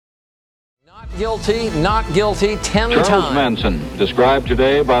guilty, not guilty, 10 Charles times. Manson, described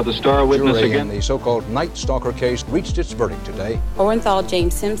today by the star witness Jury again. in the so-called Night Stalker case reached its verdict today. Orenthal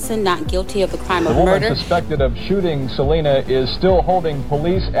James Simpson, not guilty of the crime of The woman murder. suspected of shooting Selena is still holding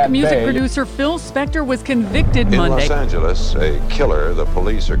police at Music bay. producer Phil Spector was convicted Monday. In Los Angeles, a killer the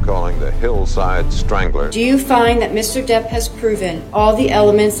police are calling the Hillside Strangler. Do you find that Mr. Depp has proven all the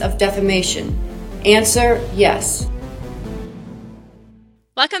elements of defamation? Answer, yes.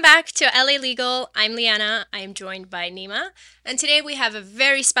 Welcome back to LA Legal. I'm Leanna. I'm joined by Nima. And today we have a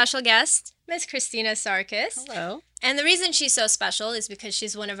very special guest, Miss Christina Sarkiss. Hello. And the reason she's so special is because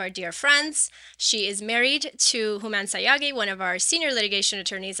she's one of our dear friends. She is married to Human Sayagi, one of our senior litigation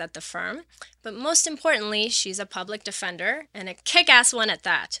attorneys at the firm. But most importantly, she's a public defender and a kick-ass one at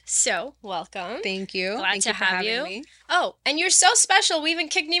that. So, welcome. Thank you. Glad to have you. Me. Oh, and you're so special. We even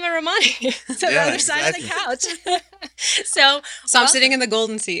kicked Nima Ramani to the other side of the couch. So I'm sitting in the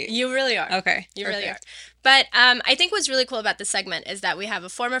golden seat. You really are. Okay. You really are. But I think what's really cool about this segment is that we have a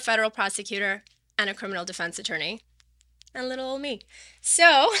former federal prosecutor and a criminal defense attorney. And little old me.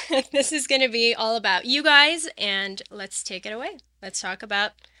 So this is going to be all about you guys, and let's take it away. Let's talk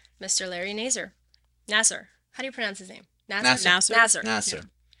about Mr. Larry Nassar. Nassar. How do you pronounce his name? Nassar. Nassar.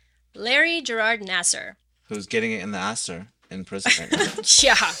 Larry Gerard Nassar. Who's getting it in the asser in prison right now.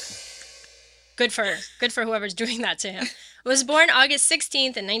 Yeah. Good for whoever's doing that to him. Was born August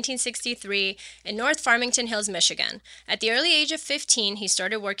 16th in 1963 in North Farmington Hills, Michigan. At the early age of 15, he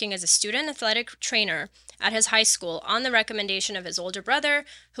started working as a student athletic trainer at his high school on the recommendation of his older brother,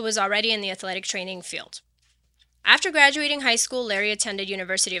 who was already in the athletic training field. After graduating high school, Larry attended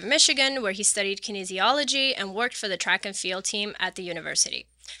University of Michigan, where he studied kinesiology and worked for the track and field team at the university.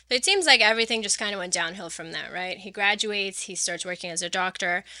 So it seems like everything just kind of went downhill from there, right? He graduates, he starts working as a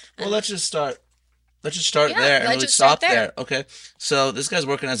doctor. Well, let's just start there and really stop there. Okay. So this guy's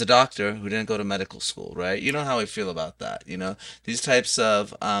working as a doctor who didn't go to medical school, right? You know how I feel about that. You know, these types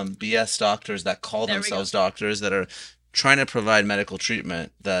of BS doctors that call themselves doctors that are trying to provide medical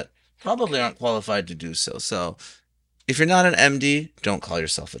treatment that probably aren't qualified to do so. So if you're not an MD, don't call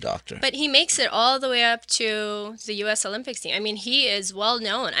yourself a doctor. But he makes it all the way up to the U.S. Olympics team. I mean, he is well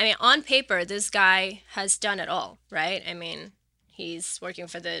known. I mean, on paper, this guy has done it all, right? I mean, he's working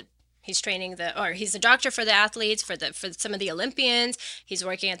for he's a doctor for the athletes, for some of the Olympians. He's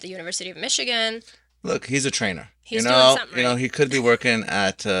working at the University of Michigan. Look, he's a trainer. He's doing something right. You know, he could be working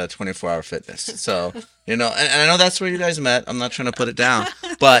at 24-hour fitness. So, you know, and I know that's where you guys met. I'm not trying to put it down.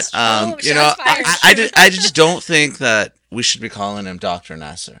 But, you know, I just don't think that we should be calling him Dr.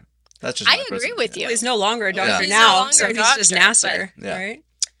 Nassar. That's just I agree with you. He's no longer a doctor now, so he's just Nassar, yeah. right?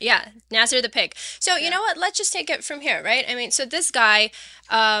 Yeah, Nassar the pig. So, you know what? Let's just take it from here, right? I mean, so this guy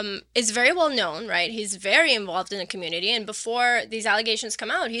is very well known, right? He's very involved in the community. And before these allegations come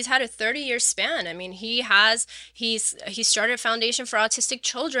out, he's had a 30-year span. I mean, he started a foundation for autistic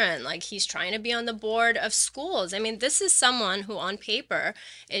children. Like, he's trying to be on the board of schools. I mean, this is someone who on paper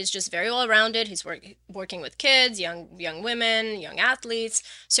is just very well-rounded. He's working with kids, young women, young athletes.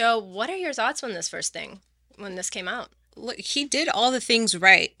 So what are your thoughts on this when this came out? Look, he did all the things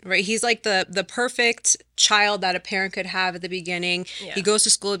right? He's like the perfect child that a parent could have at the beginning. Yeah. He goes to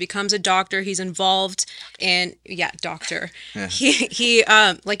school, becomes a doctor. He's involved in, doctor. Yeah. He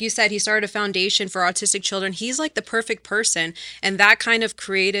like you said, he started a foundation for autistic children. He's like the perfect person. And that kind of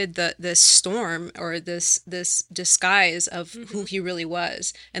created this storm or this disguise of who he really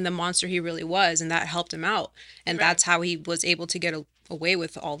was and the monster he really was. And that helped him out. And that's how he was able to get away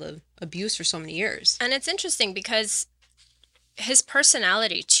with all the abuse for so many years. And it's interesting because his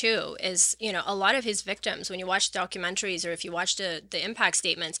personality too is, you know, a lot of his victims, when you watch documentaries or if you watch the impact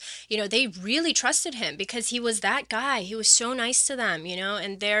statements, you know, they really trusted him because he was that guy. He was so nice to them, you know,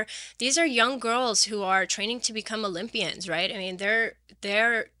 and these are young girls who are training to become Olympians, right? I mean,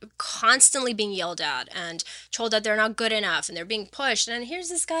 they're constantly being yelled at and told that they're not good enough and they're being pushed. And here's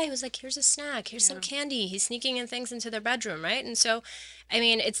this guy who's like, here's a snack, here's some candy. He's sneaking in things into their bedroom, right? And so, I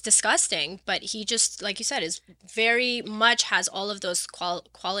mean, it's disgusting, but he just, like you said, is very much has all of those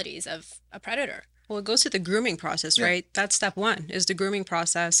qualities of a predator. Well, it goes to the grooming process, right? That's step one, is the grooming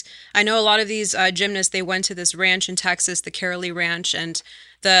process. I know a lot of these gymnasts, they went to this ranch in Texas, the Carolee Ranch, and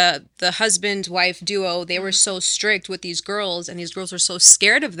the husband-wife duo, they were so strict with these girls, and these girls were so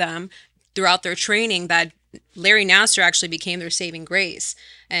scared of them throughout their training that Larry Nassar actually became their saving grace.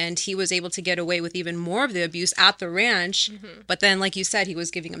 and he was able to get away with even more of the abuse at the ranch. But then, like you said, he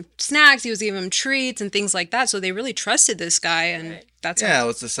was giving him snacks, he was giving him treats and things like that. So they really trusted this guy, and that's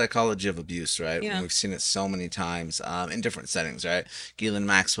it's the psychology of abuse, right? Yeah. We've seen it so many times in different settings, right? Ghislaine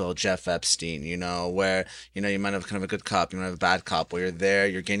Maxwell, Jeff Epstein, where you might have kind of a good cop, you might have a bad cop, where you're there,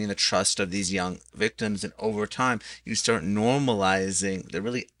 you're gaining the trust of these young victims, and over time you start normalizing the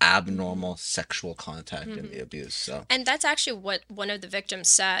really abnormal sexual contact and the abuse. So, and that's actually what one of the victims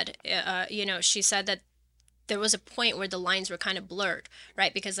said. She said that there was a point where the lines were kind of blurred,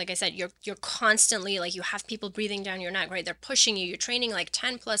 right? Because like I said, you're constantly, like, you have people breathing down your neck, right? They're pushing you. You're training like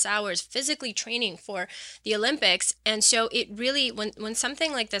 10 plus hours, physically training for the Olympics. And so it really, when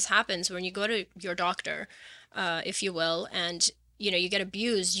something like this happens, when you go to your doctor, if you will, and you get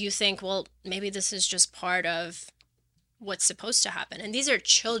abused, you think, well, maybe this is just part of what's supposed to happen. And these are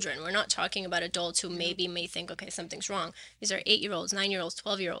children. We're not talking about adults who maybe may think, okay, something's wrong. These are 8-year-olds, 9-year-olds,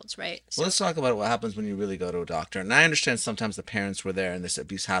 12-year-olds, right? So, well, let's talk about what happens when you really go to a doctor. And I understand sometimes the parents were there and this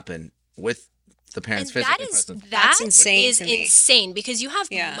abuse happened with the parents physically present. That's insane. Is insane, because you have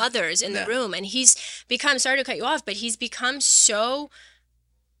mothers in the room, and he's become, sorry to cut you off, but he's become so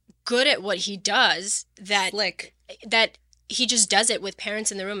good at what he does that he just does it with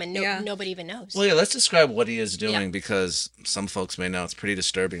parents in the room, and nobody even knows. Well, let's describe what he is doing, because some folks may know it's pretty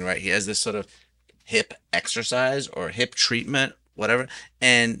disturbing, right? He has this sort of hip exercise or hip treatment, whatever.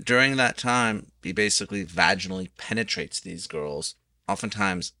 And during that time, he basically vaginally penetrates these girls,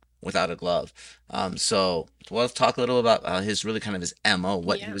 oftentimes without a glove. So let's talk a little about his MO,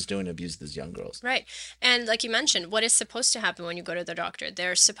 what he was doing to abuse these young girls. Right. And like you mentioned, what is supposed to happen when you go to the doctor?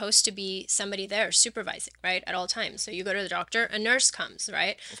 There's supposed to be somebody there supervising, right, at all times. So you go to the doctor, a nurse comes,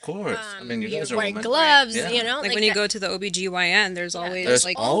 right? Of course. I mean, you guys are wearing women. gloves, Like when you go to the OBGYN, there's always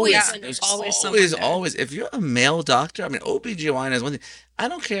always something. If you're a male doctor, I mean, OBGYN is one thing. I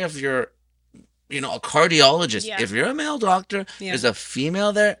don't care if you're a cardiologist. Yeah. If you're a male doctor, there's a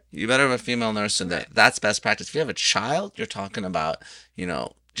female there, you better have a female nurse in there. That's best practice. If you have a child, you're talking about,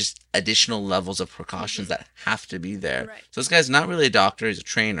 just additional levels of precautions that have to be there. Right. So this guy's not really a doctor, he's a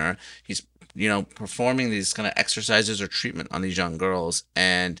trainer. He's, performing these kind of exercises or treatment on these young girls,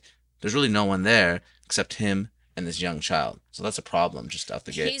 and there's really no one there except him and this young child. So that's a problem just out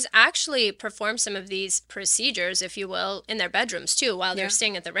the gate. He's actually performed some of these procedures, if you will, in their bedrooms too, while they're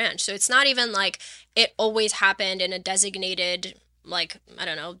staying at the ranch. So it's not even like it always happened in a designated,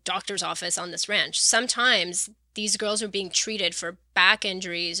 doctor's office on this ranch. Sometimes these girls are being treated for back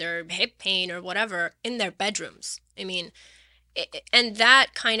injuries or hip pain or whatever in their bedrooms. I mean, and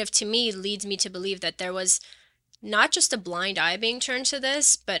that kind of, to me, leads me to believe that there was not just a blind eye being turned to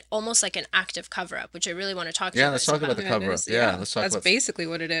this, but almost like an active cover-up, which I really want to talk to you let's talk about the cover-up. Let's talk about... That's basically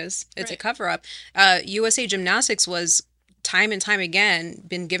what it is. It's a cover-up. USA Gymnastics was, time and time again,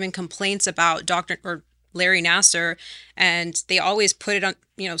 been given complaints about Larry Nassar, and they always put it on,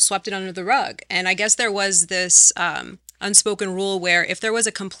 swept it under the rug. And I guess there was this unspoken rule where if there was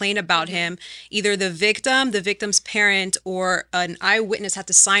a complaint about him, either the victim's parent, or an eyewitness had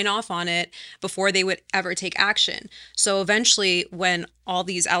to sign off on it before they would ever take action. So eventually, when all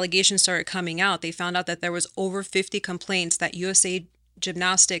these allegations started coming out, they found out that there was over 50 complaints that USA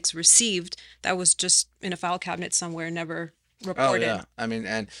Gymnastics received that was just in a file cabinet somewhere, never reported. Oh, yeah. I mean,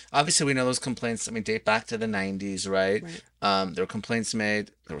 and obviously we know those complaints, date back to the 90s, right? There were complaints made,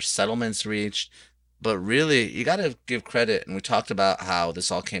 there were settlements reached. But really, you got to give credit, and we talked about how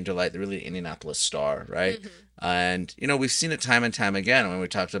this all came to light, the really Indianapolis Star, right? And, we've seen it time and time again. When we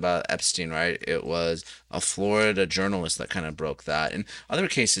talked about Epstein, right, it was a Florida journalist that kind of broke that. In other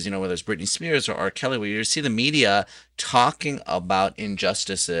cases, whether it's Britney Spears or R. Kelly, where you see the media talking about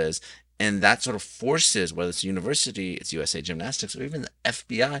injustices, and that sort of forces, whether it's a university, it's USA Gymnastics, or even the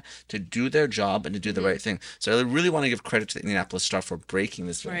FBI, to do their job and to do the right thing. So I really want to give credit to the Indianapolis Star for breaking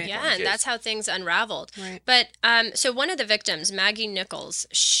this. And that's how things unraveled. Right. But so one of the victims, Maggie Nichols,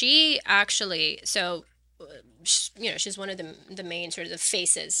 she actually, she's one of the main sort of the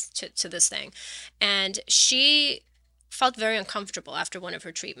faces to this thing, and she felt very uncomfortable after one of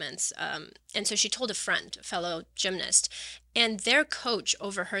her treatments. And so she told a friend, a fellow gymnast, and their coach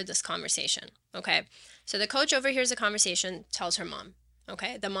overheard this conversation. Okay. So the coach overhears the conversation, tells her mom.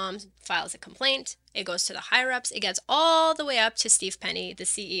 Okay. The mom files a complaint. It goes to the higher ups. It gets all the way up to Steve Penny, the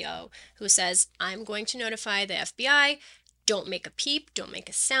CEO, who says, I'm going to notify the FBI. Don't make a peep. Don't make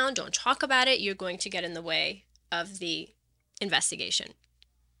a sound. Don't talk about it. You're going to get in the way of the investigation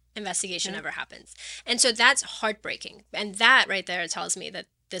ever happens. And so that's heartbreaking. And that right there tells me that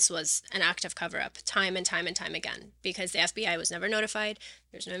this was an active cover-up time and time and time again, because the FBI was never notified,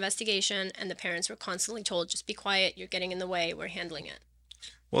 there's no investigation, and the parents were constantly told, just be quiet, you're getting in the way, we're handling it.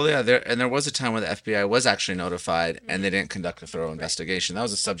 Well, yeah, there was a time where the FBI was actually notified, and they didn't conduct a thorough investigation. That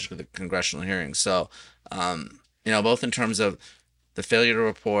was the subject of the congressional hearing. So, both in terms of the failure to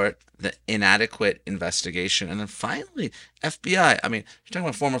report, the inadequate investigation, and then finally, FBI. I mean, you're talking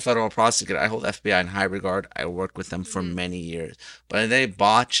about former federal prosecutor. I hold FBI in high regard. I worked with them for many years. But they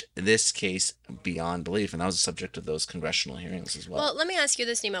botched this case beyond belief, and that was the subject of those congressional hearings as well. Well, let me ask you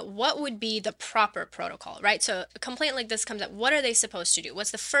this, Nima. What would be the proper protocol, right? So a complaint like this comes up. What are they supposed to do?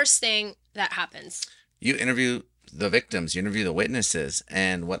 What's the first thing that happens? You interview the victims. You interview the witnesses.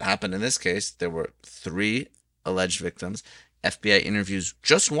 And what happened in this case, there were 3 alleged victims. FBI interviews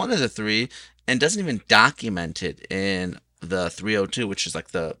just one of the 3 and doesn't even document it in the 302, which is like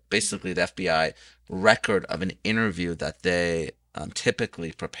basically the FBI record of an interview that they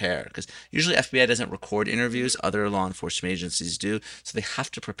typically prepare. Because usually FBI doesn't record interviews, other law enforcement agencies do, so they have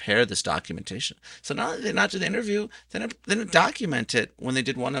to prepare this documentation. So now they not do the interview, they didn't document it when they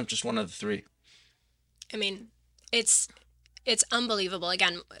did one of the 3. I mean, it's unbelievable.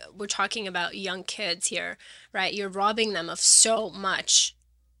 Again, we're talking about young kids here, right? You're robbing them of so much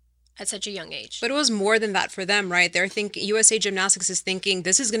at such a young age. But it was more than that for them, right? They're thinking, USA Gymnastics is thinking,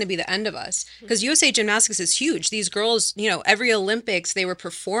 this is going to be the end of us. Because USA Gymnastics is huge. These girls, every Olympics, they were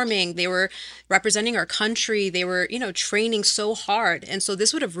performing, they were representing our country, they were, training so hard. And so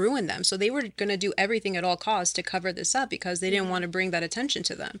this would have ruined them. So they were going to do everything at all costs to cover this up because they didn't want to bring that attention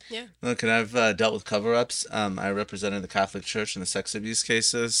to them. Yeah. Look, and I've dealt with cover-ups. I represented the Catholic Church in the sex abuse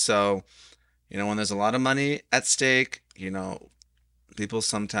cases. So, when there's a lot of money at stake, people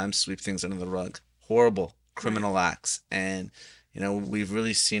sometimes sweep things under the rug. Horrible criminal acts. And, we've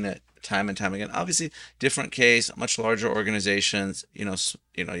really seen it time and time again. Obviously, different case, much larger organizations. You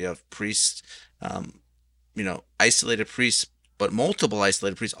have priests, isolated priests, but multiple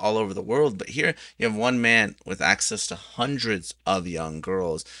isolated priests all over the world. But here you have one man with access to hundreds of young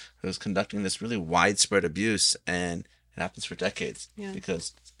girls who's conducting this really widespread abuse. And it happens for decades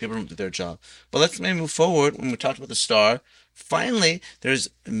because people don't do their job. But let's maybe move forward. When we talked about the Star, finally, there's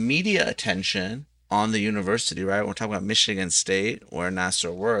media attention on the university, right? We're talking about Michigan State, where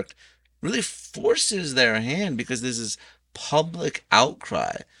Nassar worked, really forces their hand because this is public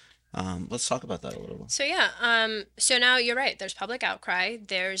outcry. Let's talk about that a little bit. So so now you're right. There's public outcry.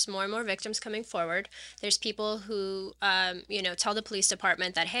 There's more and more victims coming forward. There's people who, tell the police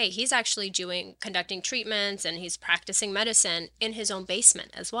department that, hey, he's actually conducting treatments and he's practicing medicine in his own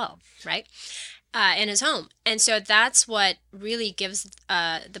basement as well, right? In his home. And so that's what really gives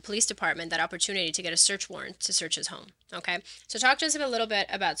the police department that opportunity to get a search warrant to search his home. Okay. So talk to us a little bit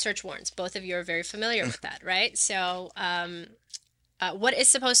about search warrants. Both of you are very familiar with that, right? So what is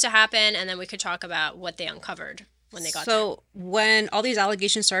supposed to happen, and then we could talk about what they uncovered when they got there. So when all these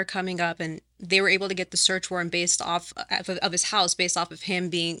allegations started coming up and they were able to get the search warrant based off of his house, based off of him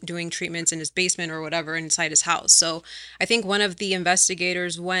doing treatments in his basement or whatever inside his house. So I think one of the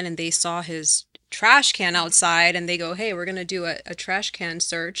investigators went and they saw his trash can outside and they go, hey, we're going to do a trash can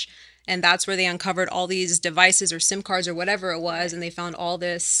search. And that's where they uncovered all these devices or SIM cards or whatever it was. And they found all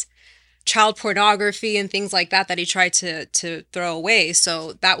this child pornography and things like that he tried to throw away.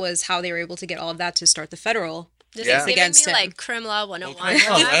 So that was how they were able to get all of that to start the federal This is giving against me him. like Crim Law 101.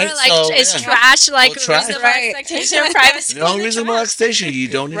 Right? Is trash like reasonable expectation of privacy? No reasonable expectation. You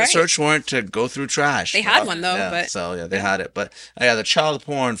don't need a search warrant to go through trash. They had one though, they had it. But the child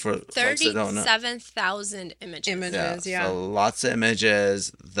porn for folks that don't know. 37,000 images. So lots of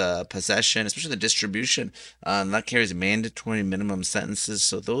images. The possession, especially the distribution, that carries mandatory minimum sentences.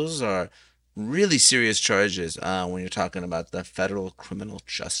 So those are really serious charges when you're talking about the federal criminal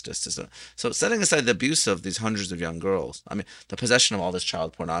justice system. So setting aside the abuse of these hundreds of young girls, I mean, the possession of all this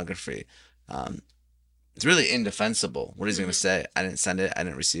child pornography, it's really indefensible. What is he going to say? I didn't send it. I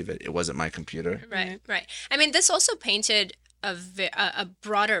didn't receive it. It wasn't my computer. Right. I mean, this also painted a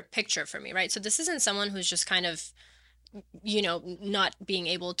broader picture for me, right? So this isn't someone who's just kind of, not being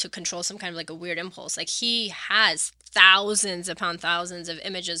able to control some kind of like a weird impulse. Like he has thousands upon thousands of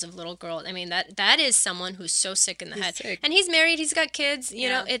images of little girls. I mean, that is someone who's so sick in the head. Sick. And he's married. He's got kids. You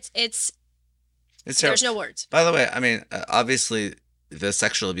know, it's there's no words. By the way, I mean, obviously the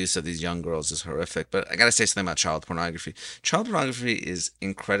sexual abuse of these young girls is horrific, but I got to say something about child pornography. Child pornography is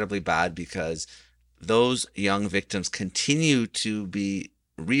incredibly bad because those young victims continue to be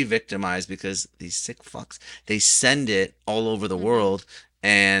re-victimized because these sick fucks, they send it all over the world,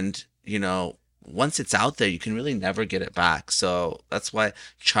 and once it's out there, you can really never get it back. So that's why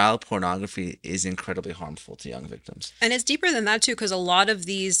child pornography is incredibly harmful to young victims. And it's deeper than that too, because a lot of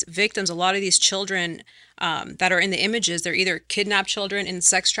these victims, a lot of these children that are in the images, they're either kidnapped children in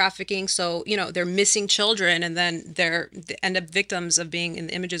sex trafficking. So, they're missing children, and then they end up victims of being in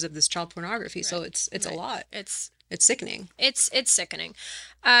the images of this child pornography. Right. So it's a lot. It's sickening. It's sickening.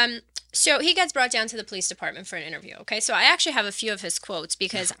 So he gets brought down to the police department for an interview. Okay, so I actually have a few of his quotes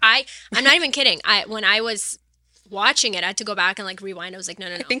because I'm not even kidding. When I was watching it, I had to go back and rewind. I was like,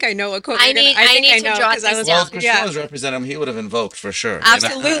 no. I think I know what quote. I need to jot this down. Well, if Christina was representing him, he would have invoked for sure.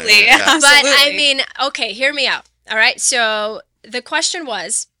 Absolutely. But I mean, okay, hear me out. All right, so the question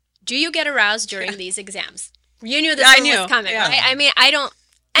was, do you get aroused during these exams? You knew this was coming, right? I mean, I don't.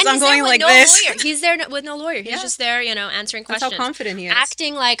 And I'm going like this. Lawyer. He's there with no lawyer. He's just there, answering questions. That's how confident he is.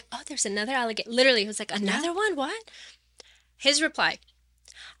 Acting like, oh, there's another allegation. Literally, he was like, another one? What? His reply,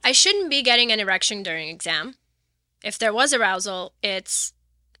 I shouldn't be getting an erection during exam. If there was arousal, it's,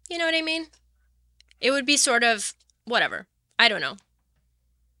 you know what I mean? It would be sort of, whatever. I don't know.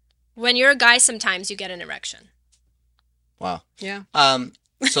 When you're a guy, sometimes you get an erection. Wow. Yeah.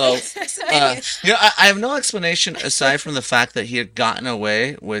 So, I have no explanation aside from the fact that he had gotten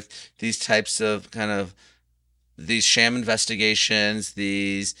away with these types of these sham investigations,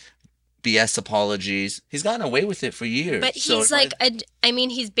 these BS apologies. He's gotten away with it for years. But he's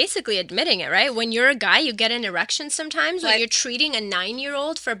he's basically admitting it, right? When you're a guy, you get an erection sometimes when you're treating a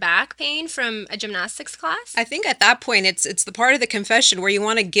 9-year-old for back pain from a gymnastics class. I think at that point, it's the part of the confession where you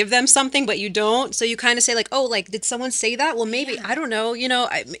want to give them something, but you don't. So you kind of say did someone say that? Well, maybe, I don't know.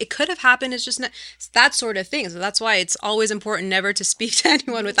 It could have happened. It's just not, it's that sort of thing. So that's why it's always important never to speak to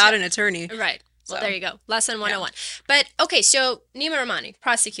anyone without an attorney. Right. Well, there you go. Lesson 101. Yeah. But, okay, so Nima Rahmani,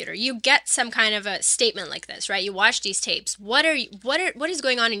 prosecutor, you get some kind of a statement like this, right? You watch these tapes. What is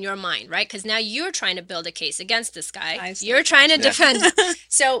going on in your mind, right? Because now you're trying to build a case against this guy. You're trying to defend him.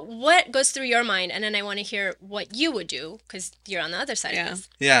 So what goes through your mind? And then I want to hear what you would do because you're on the other side of this.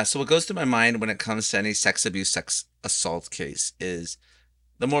 Yeah, so what goes through my mind when it comes to any sex abuse, sex assault case is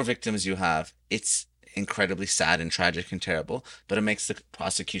the more victims you have, it's incredibly sad and tragic and terrible, but it makes the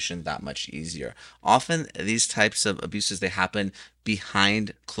prosecution that much easier. Often these types of abuses, they happen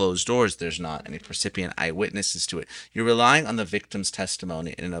behind closed doors. There's not any recipient eyewitnesses to it. You're relying on the victim's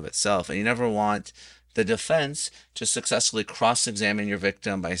testimony in and of itself, and you never want the defense to successfully cross-examine your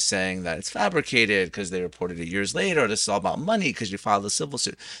victim by saying that it's fabricated because they reported it years later, or this is all about money because you filed a civil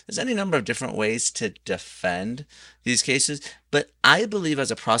suit. There's any number of different ways to defend these cases, but I believe as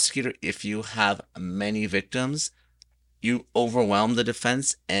a prosecutor, if you have many victims, you overwhelm the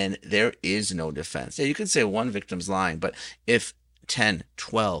defense and there is no defense. Yeah, you can say one victim's lying, but if 10,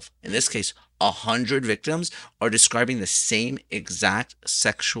 12, in this case, 100 victims are describing the same exact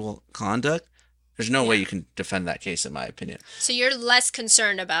sexual conduct, there's no way you can defend that case, in my opinion. So you're less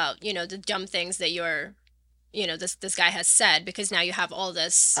concerned about, the dumb things that this guy has said because now you have all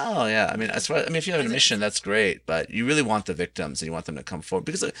this. Oh yeah, if you have an admission, that's great, but you really want the victims and you want them to come forward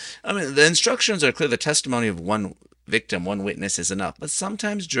because, the instructions are clear. The testimony of one victim, one witness is enough, but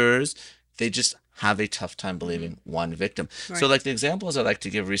sometimes jurors, they just have a tough time believing one victim. Right. So the examples I like to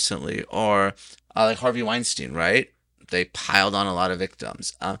give recently are like Harvey Weinstein, right? They piled on a lot of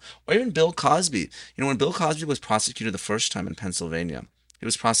victims. Or even Bill Cosby. When Bill Cosby was prosecuted the first time in Pennsylvania, he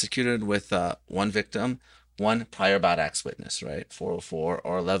was prosecuted with one victim, one prior bad acts witness, right? 404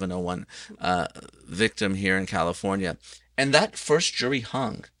 or 1101 victim here in California. And that first jury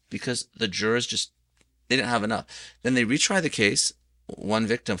hung because the jurors they didn't have enough. Then they retry the case, one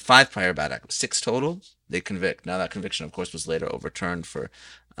victim, 5 prior bad acts, 6 total, they convict. Now that conviction, of course, was later overturned for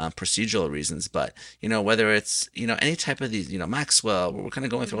procedural reasons, but whether it's any type of these Maxwell, we're kind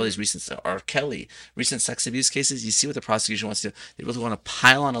of going through all these recent R. Kelly recent sex abuse cases, you see what the prosecution wants to do. They really want to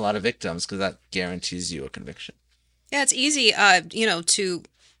pile on a lot of victims because that guarantees you a conviction. Yeah, it's easy to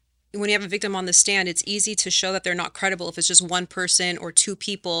when you have a victim on the stand, it's easy to show that they're not credible if it's just one person or 2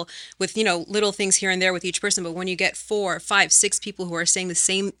 people with, little things here and there with each person. But when you get 4, 5, 6 people who are saying the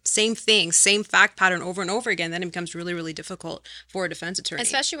same thing, same fact pattern over and over again, then it becomes really, really difficult for a defense attorney.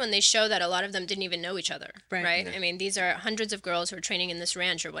 Especially when they show that a lot of them didn't even know each other, right? Yeah. These are hundreds of girls who are training in this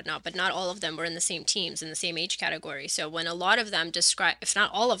ranch or whatnot, but not all of them were in the same teams, in the same age category. So when a lot of them describe, if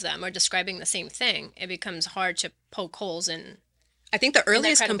not all of them, are describing the same thing, it becomes hard to poke holes in. I think the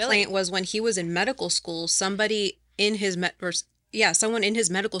earliest complaint was when he was in medical school. Somebody in his someone in his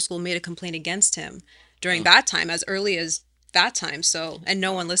medical school made a complaint against him during that time, as early as that time. So, and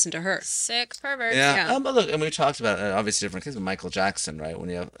no one listened to her. Sick pervert. Yeah. But look, and we talked about obviously different cases with Michael Jackson, right? When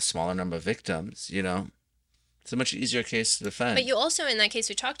you have a smaller number of victims, It's a much easier case to defend. But you also, in that case,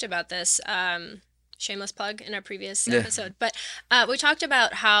 we talked about this, shameless plug in our previous episode, but we talked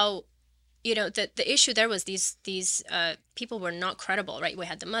about how, you know, the issue there was these people were not credible, right? We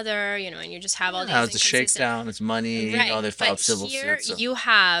had the mother, you know, and you just have all these. It's a shakedown, it's money, right. you know, they filed but civil here suits. So. You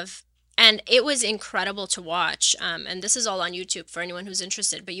have, and it was incredible to watch, and this is all on YouTube for anyone who's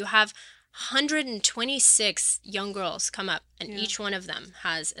interested, but you have 126 young girls come up, and each one of them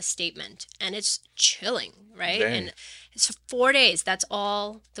has a statement, and it's chilling, right? Very. And it's for 4 days. That's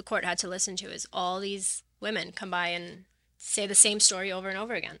all the court had to listen to, is all these women come by and say the same story over and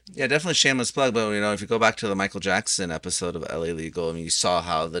over again. Yeah, definitely shameless plug, but, you know, if you go back to the Michael Jackson episode of LA Legal, I mean, you saw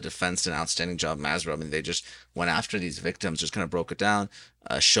how the defense did an outstanding job, Masra. I mean, they just went after these victims, just kind of broke it down,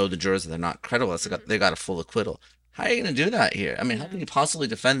 showed the jurors that they're not credible. They got a full acquittal. How are you going to do that here? I mean, how can you possibly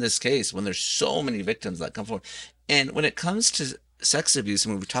defend this case when there's so many victims that come forward? And when it comes to sex abuse,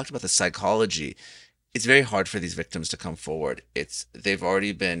 and when we talked about the psychology, it's very hard for these victims to come forward. They've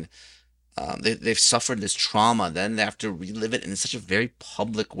already been, they've suffered this trauma. Then they have to relive it in such a very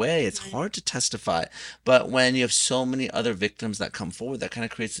public way. It's hard to testify. But when you have so many other victims that come forward, that kind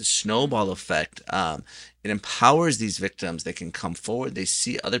of creates a snowball effect. It empowers these victims. They can come forward. They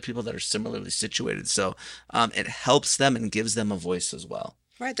see other people that are similarly situated. So it helps them and gives them a voice as well.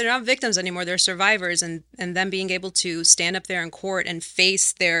 Right. They're not victims anymore. They're survivors. And them being able to stand up there in court and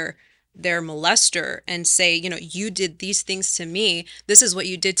face their molester and say, you know, you did these things to me. This is what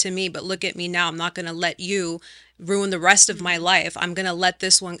you did to me. But look at me now. I'm not going to let you ruin the rest of my life. I'm going to let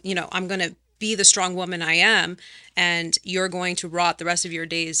this one, you know, I'm going to be the strong woman I am, and you're going to rot the rest of your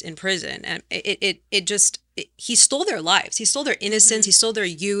days in prison. And he stole their lives. He stole their innocence. He stole their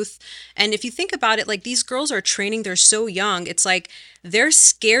youth. And if you think about it, like, these girls are training. They're so young. It's like they're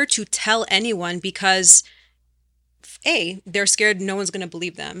scared to tell anyone because, A, they're scared no one's going to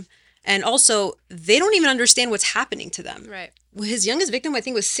believe them. And also, they don't even understand what's happening to them. Right. His youngest victim, I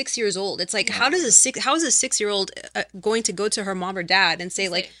think, was 6 years old. It's like, how is a 6-year-old going to go to her mom or dad and say,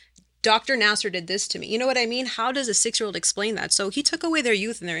 like, Dr. Nassar did this to me? You know what I mean? How does a 6-year-old explain that? So he took away their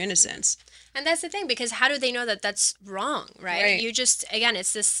youth and their innocence. And that's the thing, because how do they know that that's wrong, right? You just, again,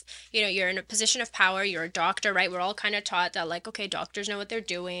 it's this, you know, you're in a position of power, you're a doctor, right? We're all kind of taught that, like, okay, doctors know what they're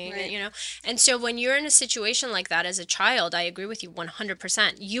doing, and, you know. And so when you're in a situation like that as a child, I agree with you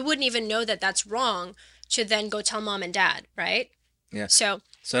 100%. You wouldn't even know that that's wrong to then go tell mom and dad, right? Yeah. So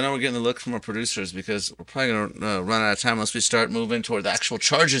I know we're getting the look from our producers because we're probably going to run out of time unless we start moving toward the actual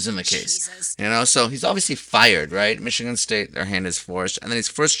charges in the case. Jesus. You know, so he's obviously fired, right? Michigan State, their hand is forced. And then he's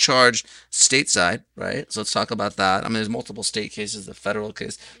first charged stateside, right? So let's talk about that. I mean, there's multiple state cases, the federal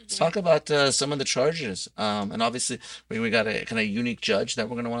case. Let's talk about some of the charges. And obviously, we got a kind of unique judge that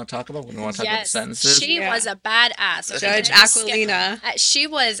we're going to want to talk about. We're going to want to talk about the sentences. She was a badass. Judge Aquilina. She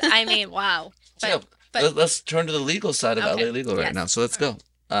was, I mean, wow. But let's turn to the legal side of LA Legal right now. So let's go.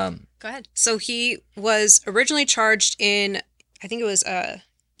 Go ahead. So he was originally charged in, I think it was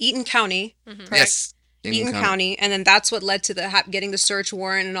Eaton County. Yes. Eaton County. And then that's what led to getting the search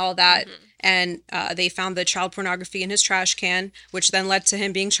warrant and all that. And they found the child pornography in his trash can, which then led to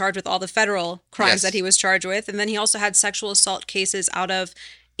him being charged with all the federal crimes that he was charged with. And then he also had sexual assault cases out of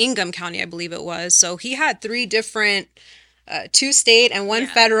Ingham County, I believe it was. So he had 3 different, 2 state and 1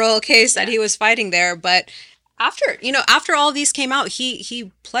 federal case that he was fighting there. But after all these came out,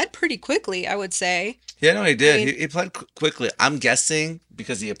 he pled pretty quickly, I would say. Yeah, no, he did. I mean, he pled quickly. I'm guessing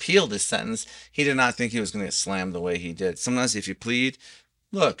because he appealed his sentence, he did not think he was going to get slammed the way he did. Sometimes if you plead,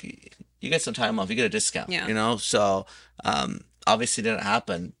 look, you get some time off, you get a discount, you know? So obviously it didn't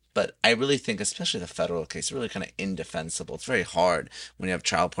happen. But I really think, especially the federal case, really kind of indefensible. It's very hard when you have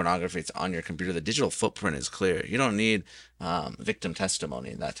child pornography. It's on your computer. The digital footprint is clear. You don't need victim testimony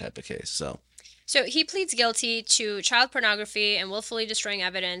in that type of case. So he pleads guilty to child pornography and willfully destroying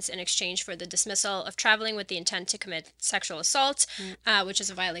evidence in exchange for the dismissal of traveling with the intent to commit sexual assault, which is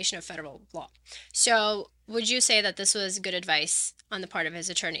a violation of federal law. So would you say that this was good advice on the part of his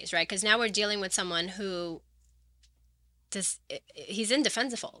attorneys, right? Because now we're dealing with someone who he's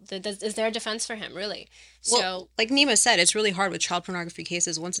indefensible. Is there a defense for him, really? Well, like Nima said, it's really hard with child pornography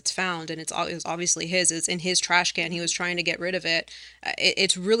cases once it's found, and it was obviously it's in his trash can. He was trying to get rid of it.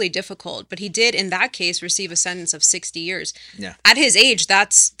 It's really difficult. But he did, in that case, receive a sentence of 60 years. Yeah. At his age,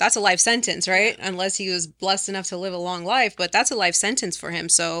 that's a life sentence, right? Unless he was blessed enough to live a long life, but that's a life sentence for him.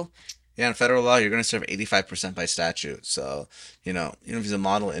 So. Yeah, in federal law, you're going to serve 85% by statute. So, you know, even if he's a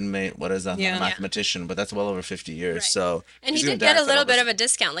model inmate, what is that? Yeah. Not a mathematician, but that's well over 50 years. Right. So, and he did get a little bit of a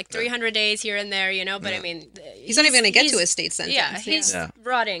discount, like 300 days here and there, you know, but I mean, he's not even going to get to a state sentence. Yeah, he's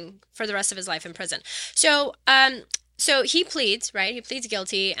rotting for the rest of his life in prison. So, So he pleads, right? He pleads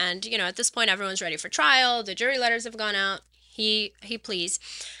guilty, and at this point, everyone's ready for trial. The jury letters have gone out. He pleads,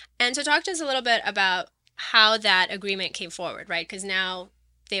 and so talk to us a little bit about how that agreement came forward, right? Because now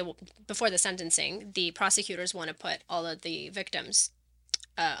before the sentencing, the prosecutors want to put all of the victims,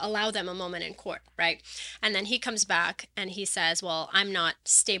 allow them a moment in court, right? And then he comes back and he says, well, I'm not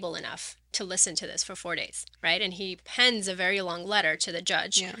stable enough to listen to this for 4 days, right? And he pens a very long letter to the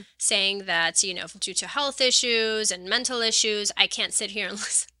judge saying that, due to health issues and mental issues, I can't sit here and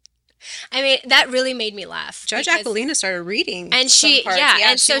listen. I mean, that really made me laugh. Judge Aquilina started reading. And she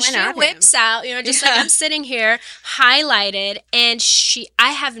whips out, just like I'm sitting here, highlighted, and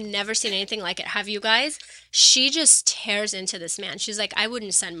I have never seen anything like it. Have you guys? She just tears into this man. She's like, I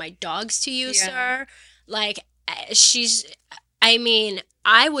wouldn't send my dogs to you, sir. Like,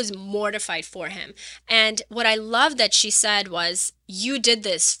 I was mortified for him. And what I love that she said was, you did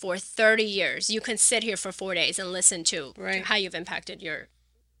this for 30 years. You can sit here for 4 days and listen to how you've impacted your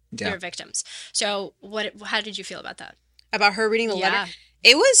victims. So how did you feel about that? About her reading the letter?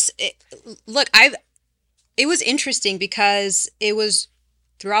 It was interesting because it was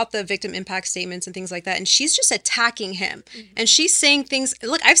throughout the victim impact statements and things like that, and she's just attacking him. Mm-hmm. And she's saying things,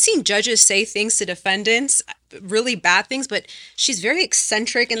 look, I've seen judges say things to defendants, really bad things, but she's very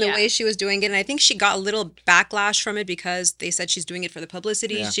eccentric in the way she was doing it, and I think she got a little backlash from it because they said she's doing it for the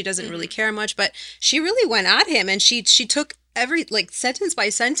publicity. Yeah. She doesn't really care much, but she really went at him, and she took every sentence by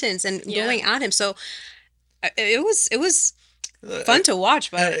sentence and going at him. So it was fun to watch.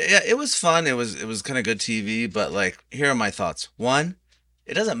 But it was fun. It was kind of good TV. But here are my thoughts. One,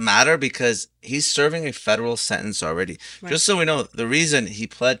 it doesn't matter because he's serving a federal sentence already. Right. Just so we know, the reason he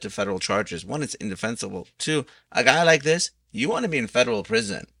pled to federal charges, one, it's indefensible. Two, a guy like this, you want to be in federal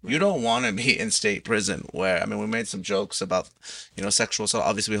prison. Right. You don't want to be in state prison where, we made some jokes about, sexual assault.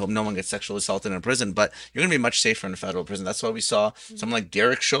 Obviously, we hope no one gets sexually assaulted in prison, but you're going to be much safer in a federal prison. That's why we saw someone like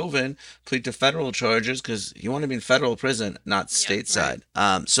Derek Chauvin plead to federal charges because you want to be in federal prison, not stateside.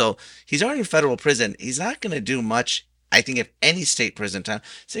 Right. So he's already in federal prison. He's not going to do much, I think, if any state prison time.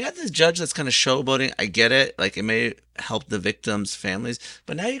 So you got this judge that's kind of showboating. I get it. It may help the victims' families.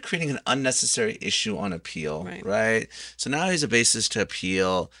 But now you're creating an unnecessary issue on appeal, right? So now he has a basis to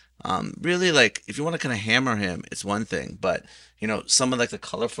appeal. Really, if you want to kind of hammer him, it's one thing. But, some of the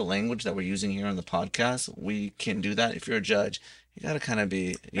colorful language that we're using here on the podcast, we can do that. If you're a judge, you got to kind of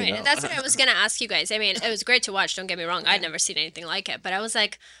be, you know. And that's what I was going to ask you guys. It was great to watch. Don't get me wrong. I'd never seen anything like it. But I was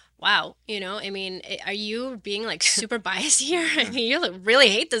like, wow, are you being super biased here? You really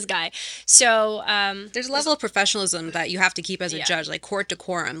hate this guy. So there's a level of professionalism that you have to keep as a judge, court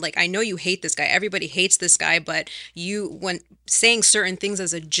decorum. I know you hate this guy. Everybody hates this guy, but when saying certain things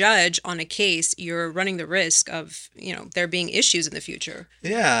as a judge on a case, you're running the risk of, there being issues in the future.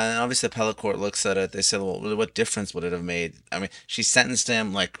 Yeah, and obviously the appellate court looks at it. They say, well, what difference would it have made? She sentenced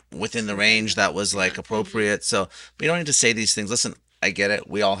him within the range that was appropriate. So we don't need to say these things. Listen, I get it.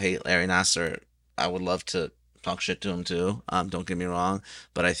 We all hate Larry Nassar. I would love to talk shit to him too. Don't get me wrong.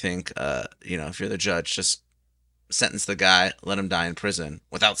 But I think, if you're the judge, just sentence the guy, let him die in prison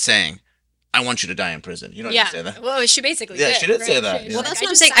without saying, I want you to die in prison. You don't need to say that. Well, she basically did. She did say that. Well, that's what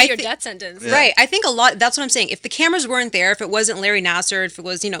I'm saying. Your death sentence. Yeah. Right. I think that's what I'm saying. If the cameras weren't there, if it wasn't Larry Nassar, if it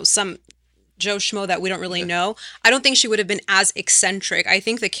was, some Joe Schmo that we don't really know, I don't think she would have been as eccentric. I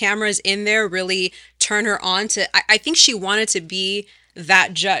think the cameras in there really turn her on to, I think she wanted to be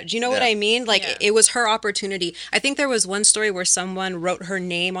that judge. You know what I mean? It was her opportunity. I think there was one story where someone wrote her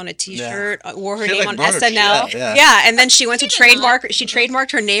name on a t-shirt, wore her name on SNL. Yeah. And then she went to trademark. She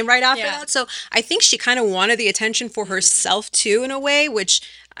trademarked her name right after that. So I think she kind of wanted the attention for herself too, in a way, which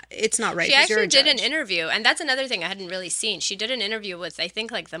it's not right. She actually did an interview, and that's another thing I hadn't really seen. She did an interview with, I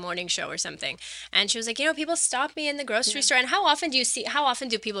think, the morning show or something, and she was like, people stop me in the grocery store, and how often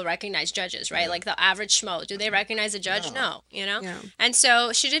do people recognize judges, right? The average schmo, do they recognize a judge? No, Yeah. And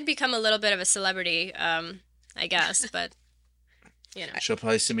so she did become a little bit of a celebrity, I guess, but she'll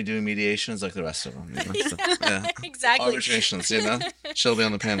probably see me doing mediations like the rest of them. So, exactly. Arbitrations, she'll be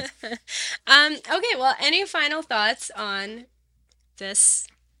on the pen. Okay, well, any final thoughts on this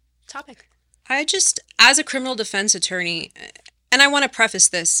topic? I just, as a criminal defense attorney, and I want to preface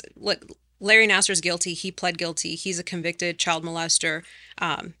this, Larry Nassar's guilty. He pled guilty. He's a convicted child molester.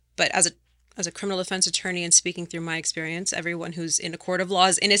 But as a criminal defense attorney, and speaking through my experience, everyone who's in a court of law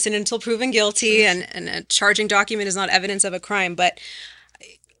is innocent until proven guilty, and a charging document is not evidence of a crime. But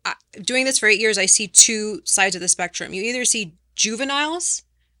doing this for 8 years, I see two sides of the spectrum. You either see juveniles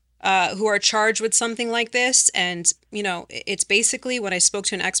who are charged with something like this, and it's basically, when I spoke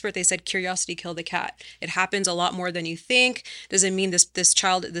to an expert, they said curiosity killed the cat. It happens a lot more than you think. Doesn't mean this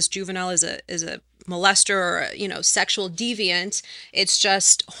child, this juvenile is a molester or sexual deviant. It's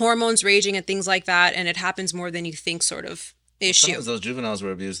just hormones raging and things like that, and it happens more than you think sort of issue. Sometimes those juveniles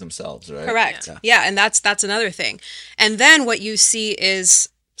were abused themselves, right? Correct. Yeah, and that's another thing. And then what you see is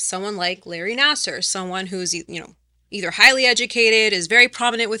someone like Larry Nassar, someone who's either highly educated, is very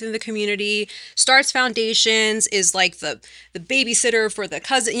prominent within the community, starts foundations, is like the babysitter for the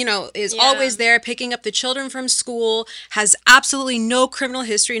cousin, is always there picking up the children from school, has absolutely no criminal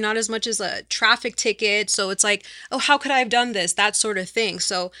history, not as much as a traffic ticket. So it's like, oh, how could I have done this? That sort of thing.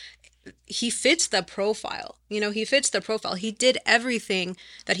 So he fits the profile. He fits the profile. He did everything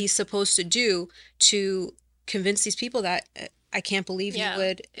that he's supposed to do to convince these people that I can't believe you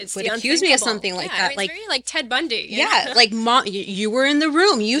would accuse me of something like that. It's very like Ted Bundy. Yeah, like mom, you were in the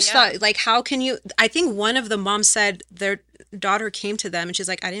room. You saw, like, how can you? I think one of the moms said their daughter came to them and she's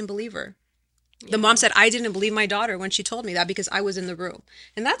like, I didn't believe her. The mom said, I didn't believe my daughter when she told me that because I was in the room.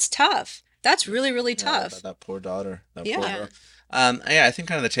 And that's tough. That's really, really tough. That poor daughter. Poor girl. I think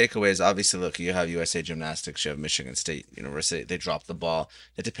kind of the takeaway is obviously, look, you have USA Gymnastics, you have Michigan State University. They dropped the ball.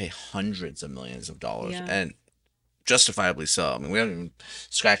 They had to pay hundreds of millions of dollars. And justifiably so. I mean, we haven't even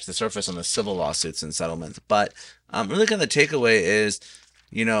scratched the surface on the civil lawsuits and settlements. But really kind of the takeaway is,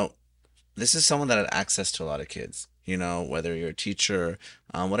 this is someone that had access to a lot of kids. Whether you're a teacher,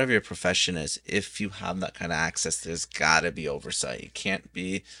 whatever your profession is, if you have that kind of access, there's got to be oversight. You can't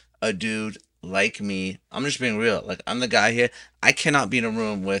be a dude like me. I'm just being real. Like, I'm the guy here. I cannot be in a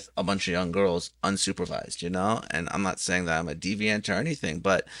room with a bunch of young girls unsupervised, and I'm not saying that I'm a deviant or anything,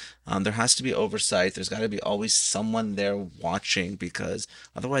 but there has to be oversight. There's got to be always someone there watching, because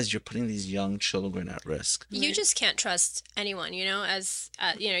otherwise you're putting these young children at risk. You just can't trust anyone, as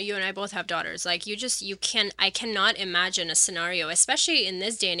you and I both have daughters. Like, I cannot imagine a scenario, especially in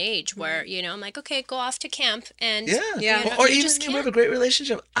this day and age where, I'm like, okay, go off to camp and or even if you have a great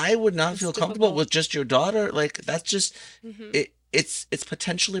relationship, I would not feel comfortable with just your daughter. Like, that's just it's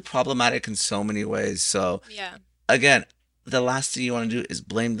potentially problematic in so many ways. So again, the last thing you want to do is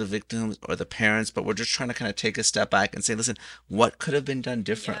blame the victims or the parents, but we're just trying to kind of take a step back and say, listen, what could have been done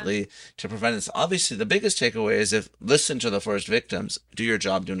differently to prevent this? Obviously, the biggest takeaway is listen to the first victims, do your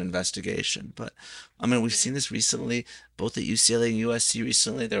job, do an investigation. But I mean, we've seen this recently, both at UCLA and USC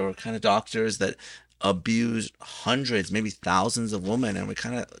recently. There were kind of doctors that abused hundreds, maybe thousands of women, and we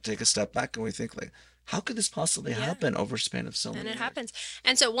kind of take a step back and we think, like, how could this possibly happen over a span of so many years? And it happens.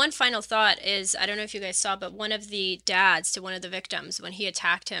 And so one final thought is, I don't know if you guys saw, but one of the dads to one of the victims, when he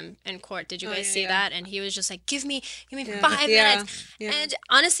attacked him in court, did you guys see that? And he was just like, give me 5 minutes. Yeah. And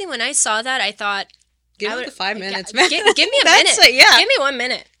honestly, when I saw that, I thought, give me the 5 minutes, man. Give me a minute. Give me 1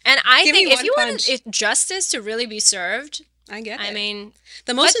 minute. And I think if you want justice to really be served, I get it. I mean,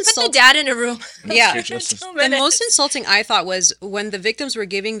 the most put the dad in a room. Yeah. The most insulting I thought was when the victims were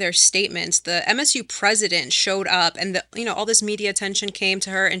giving their statements, the MSU president showed up and all this media attention came to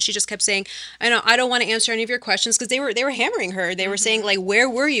her and she just kept saying, I don't want to answer any of your questions, because they were hammering her. They were saying, like, where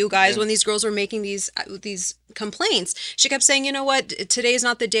were you guys when these girls were making these complaints? She kept saying, you know what, today's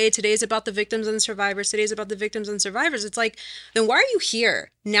not the day. Today's about the victims and the survivors. Today's about the victims and survivors. It's like, then why are you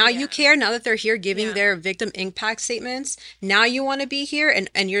here? Now you care, now that they're here giving their victim impact statements. Now you want to be here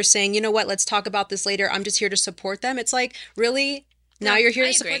and you're saying, you know what, let's talk about this later. I'm just here to support them. It's like, really? Now you're here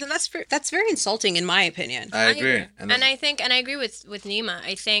to support them? That's very insulting, in my opinion. I agree. And I agree with Nima.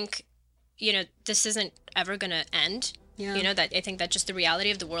 I think, this isn't ever going to end. Yeah. That I think that's just the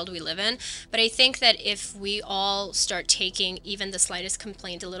reality of the world we live in. But I think that if we all start taking even the slightest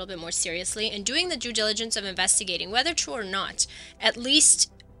complaint a little bit more seriously and doing the due diligence of investigating, whether true or not, at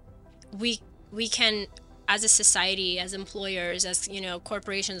least we can, as a society, as employers, as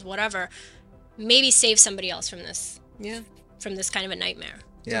corporations, whatever, maybe save somebody else from this. Yeah. From this kind of a nightmare.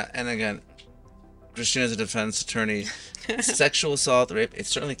 Yeah, and again, Christina is a defense attorney. Sexual assault, rape, it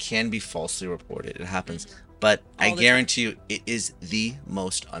certainly can be falsely reported. It happens. But I guarantee you, it is the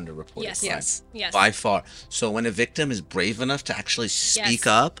most underreported crime. Yes. By far. So when a victim is brave enough to actually speak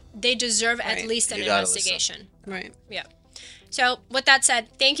up, they deserve at least an investigation. Right. Yeah. So with that said,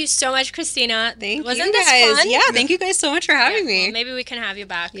 thank you so much, Christina. Wasn't this fun? Yeah, thank you guys so much for having me. Well, maybe we can have you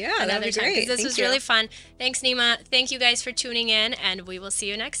back another time, because this was really fun. Thanks, Nima. Thank you guys for tuning in, and we will see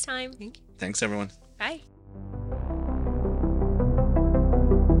you next time. Thanks, everyone. Bye.